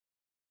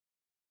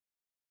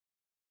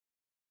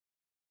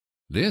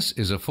This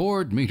is a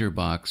Ford meter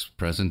box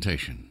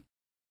presentation.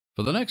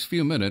 For the next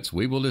few minutes,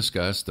 we will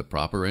discuss the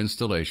proper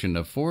installation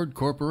of Ford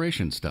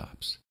Corporation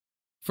stops.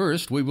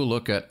 First, we will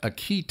look at a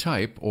key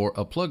type or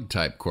a plug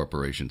type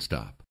Corporation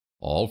stop.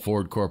 All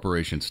Ford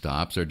Corporation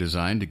stops are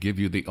designed to give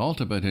you the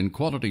ultimate in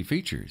quality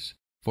features.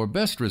 For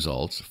best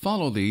results,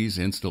 follow these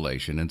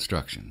installation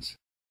instructions.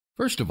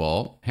 First of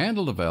all,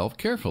 handle the valve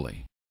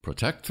carefully.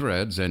 Protect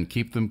threads and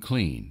keep them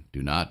clean.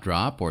 Do not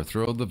drop or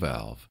throw the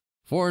valve.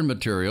 Foreign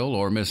material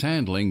or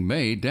mishandling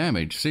may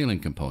damage sealing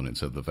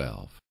components of the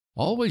valve.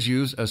 Always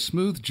use a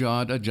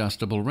smooth-jawed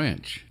adjustable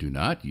wrench. Do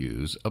not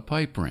use a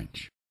pipe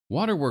wrench.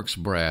 Waterworks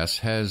brass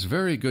has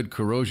very good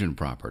corrosion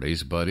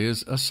properties but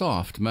is a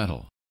soft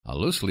metal. A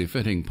loosely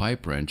fitting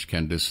pipe wrench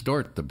can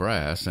distort the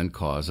brass and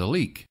cause a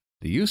leak.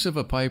 The use of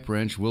a pipe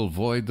wrench will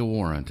void the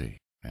warranty.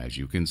 As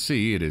you can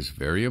see, it is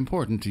very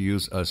important to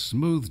use a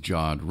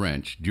smooth-jawed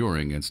wrench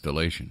during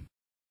installation.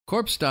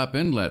 Corp stop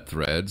inlet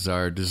threads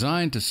are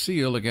designed to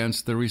seal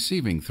against the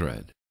receiving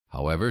thread.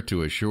 However,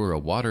 to assure a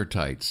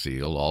watertight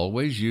seal,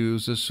 always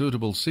use a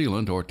suitable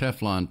sealant or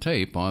teflon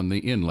tape on the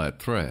inlet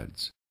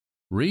threads.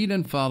 Read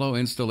and follow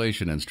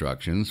installation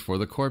instructions for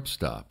the corp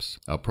stops,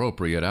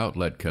 appropriate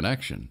outlet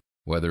connection,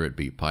 whether it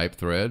be pipe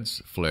threads,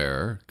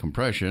 flare,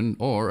 compression,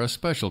 or a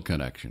special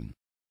connection.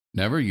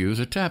 Never use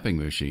a tapping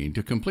machine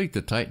to complete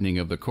the tightening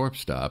of the corp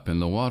stop in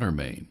the water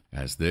main,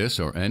 as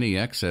this or any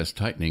excess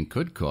tightening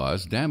could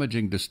cause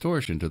damaging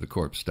distortion to the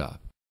corp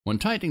stop. When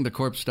tightening the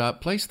corp stop,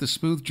 place the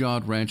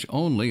smooth-jawed wrench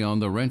only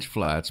on the wrench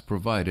flats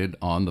provided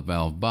on the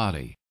valve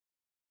body.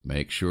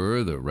 Make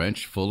sure the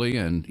wrench fully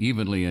and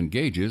evenly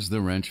engages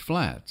the wrench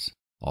flats.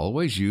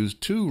 Always use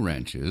 2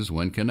 wrenches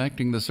when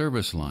connecting the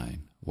service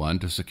line, one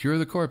to secure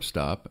the corp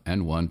stop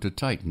and one to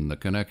tighten the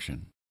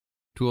connection.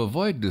 To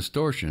avoid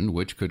distortion,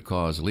 which could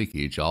cause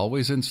leakage,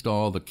 always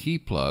install the key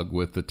plug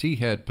with the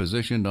T-head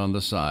positioned on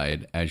the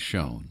side as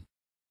shown.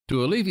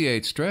 To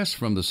alleviate stress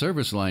from the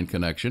service line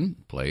connection,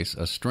 place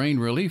a strain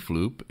relief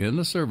loop in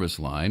the service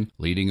line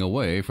leading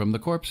away from the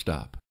corp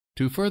stop.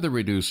 To further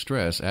reduce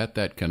stress at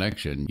that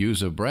connection,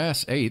 use a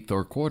brass 1/8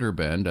 or quarter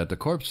bend at the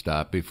corp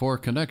stop before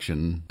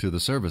connection to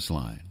the service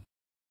line.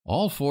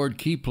 All Ford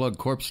key plug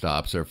corp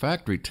stops are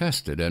factory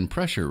tested and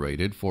pressure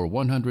rated for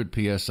 100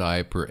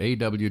 psi per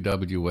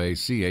AWWA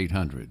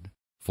C800.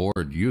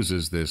 Ford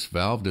uses this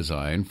valve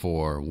design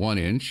for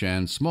 1-inch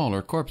and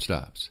smaller corp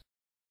stops.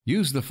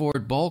 Use the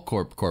Ford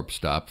Ballcorps corp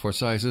stop for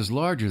sizes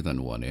larger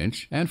than 1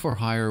 inch and for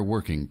higher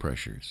working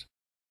pressures.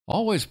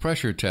 Always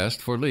pressure test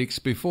for leaks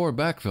before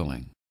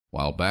backfilling.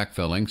 While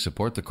backfilling,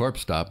 support the corp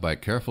stop by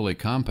carefully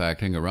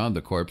compacting around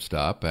the corp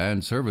stop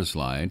and service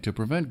line to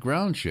prevent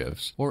ground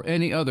shifts or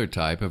any other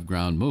type of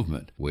ground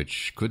movement,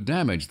 which could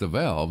damage the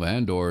valve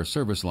and/or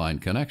service line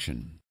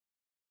connection.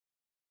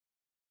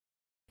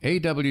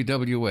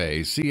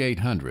 AWWA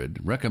C800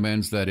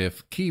 recommends that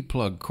if key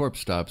plug corp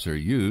stops are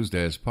used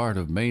as part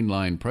of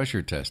mainline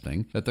pressure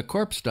testing, that the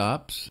corp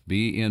stops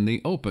be in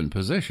the open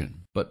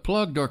position, but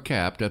plugged or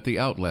capped at the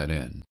outlet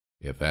end.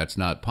 If that's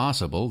not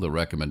possible, the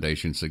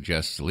recommendation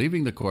suggests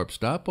leaving the corp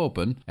stop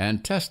open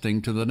and testing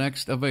to the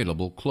next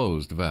available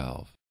closed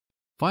valve.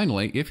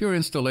 Finally, if your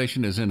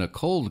installation is in a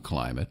cold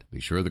climate, be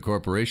sure the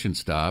Corporation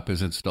stop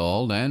is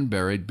installed and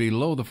buried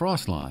below the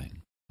frost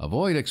line.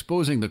 Avoid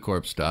exposing the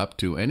corp stop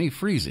to any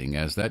freezing,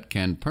 as that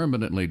can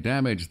permanently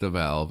damage the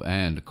valve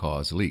and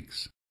cause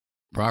leaks.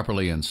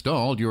 Properly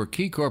installed, your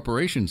key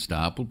Corporation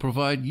stop will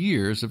provide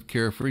years of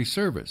carefree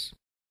service.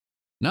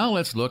 Now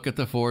let's look at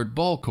the Ford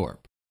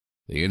Ballcorps.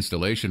 The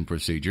installation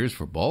procedures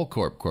for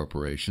Ballcorps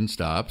Corporation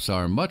stops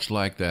are much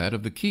like that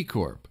of the Key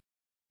Corp.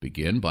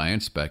 Begin by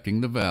inspecting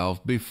the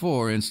valve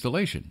before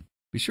installation.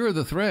 Be sure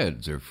the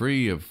threads are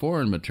free of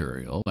foreign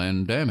material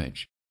and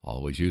damage.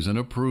 Always use an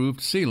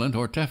approved sealant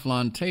or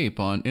teflon tape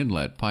on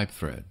inlet pipe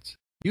threads.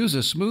 Use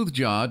a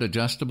smooth-jawed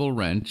adjustable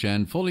wrench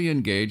and fully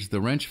engage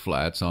the wrench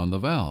flats on the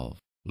valve.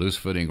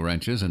 Loose-fitting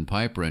wrenches and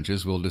pipe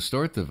wrenches will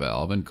distort the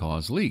valve and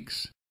cause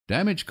leaks.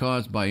 Damage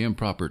caused by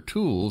improper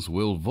tools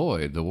will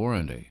void the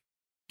warranty.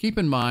 Keep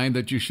in mind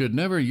that you should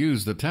never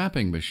use the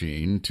tapping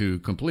machine to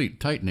complete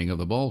tightening of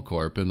the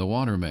Ballcorps in the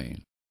water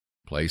main.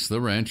 Place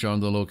the wrench on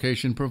the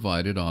location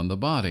provided on the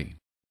body.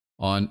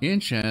 On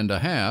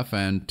 1.5-inch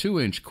and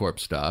 2-inch corp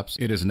stops,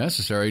 it is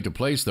necessary to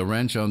place the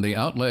wrench on the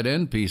outlet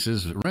end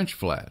piece's wrench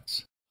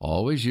flats.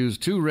 Always use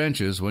 2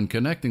 wrenches when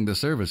connecting the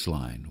service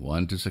line,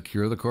 one to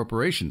secure the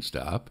Corporation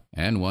stop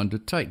and one to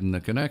tighten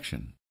the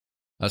connection.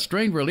 A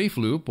strain relief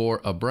loop or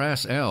a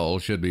brass L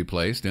should be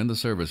placed in the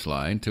service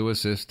line to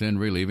assist in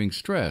relieving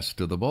stress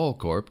to the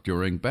Ballcorps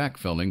during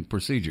backfilling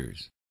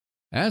procedures.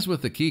 As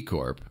with the Key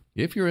Corp,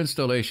 if your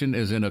installation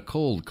is in a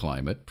cold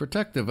climate,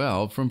 protect the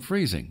valve from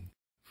freezing.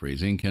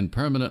 Freezing can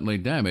permanently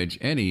damage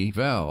any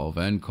valve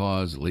and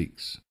cause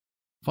leaks.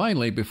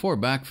 Finally, before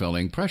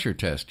backfilling, pressure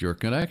test your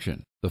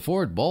connection. The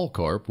Ford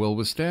Ballcorps will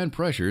withstand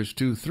pressures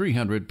to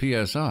 300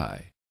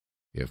 psi.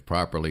 If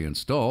properly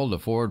installed, the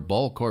Ford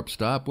Ballcorps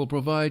stop will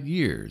provide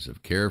years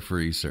of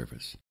carefree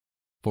service.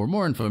 For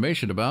more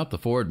information about the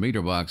Ford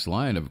Meter Box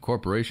line of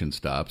corporation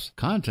stops,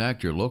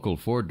 contact your local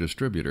Ford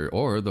distributor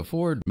or the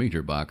Ford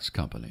Meter Box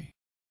Company.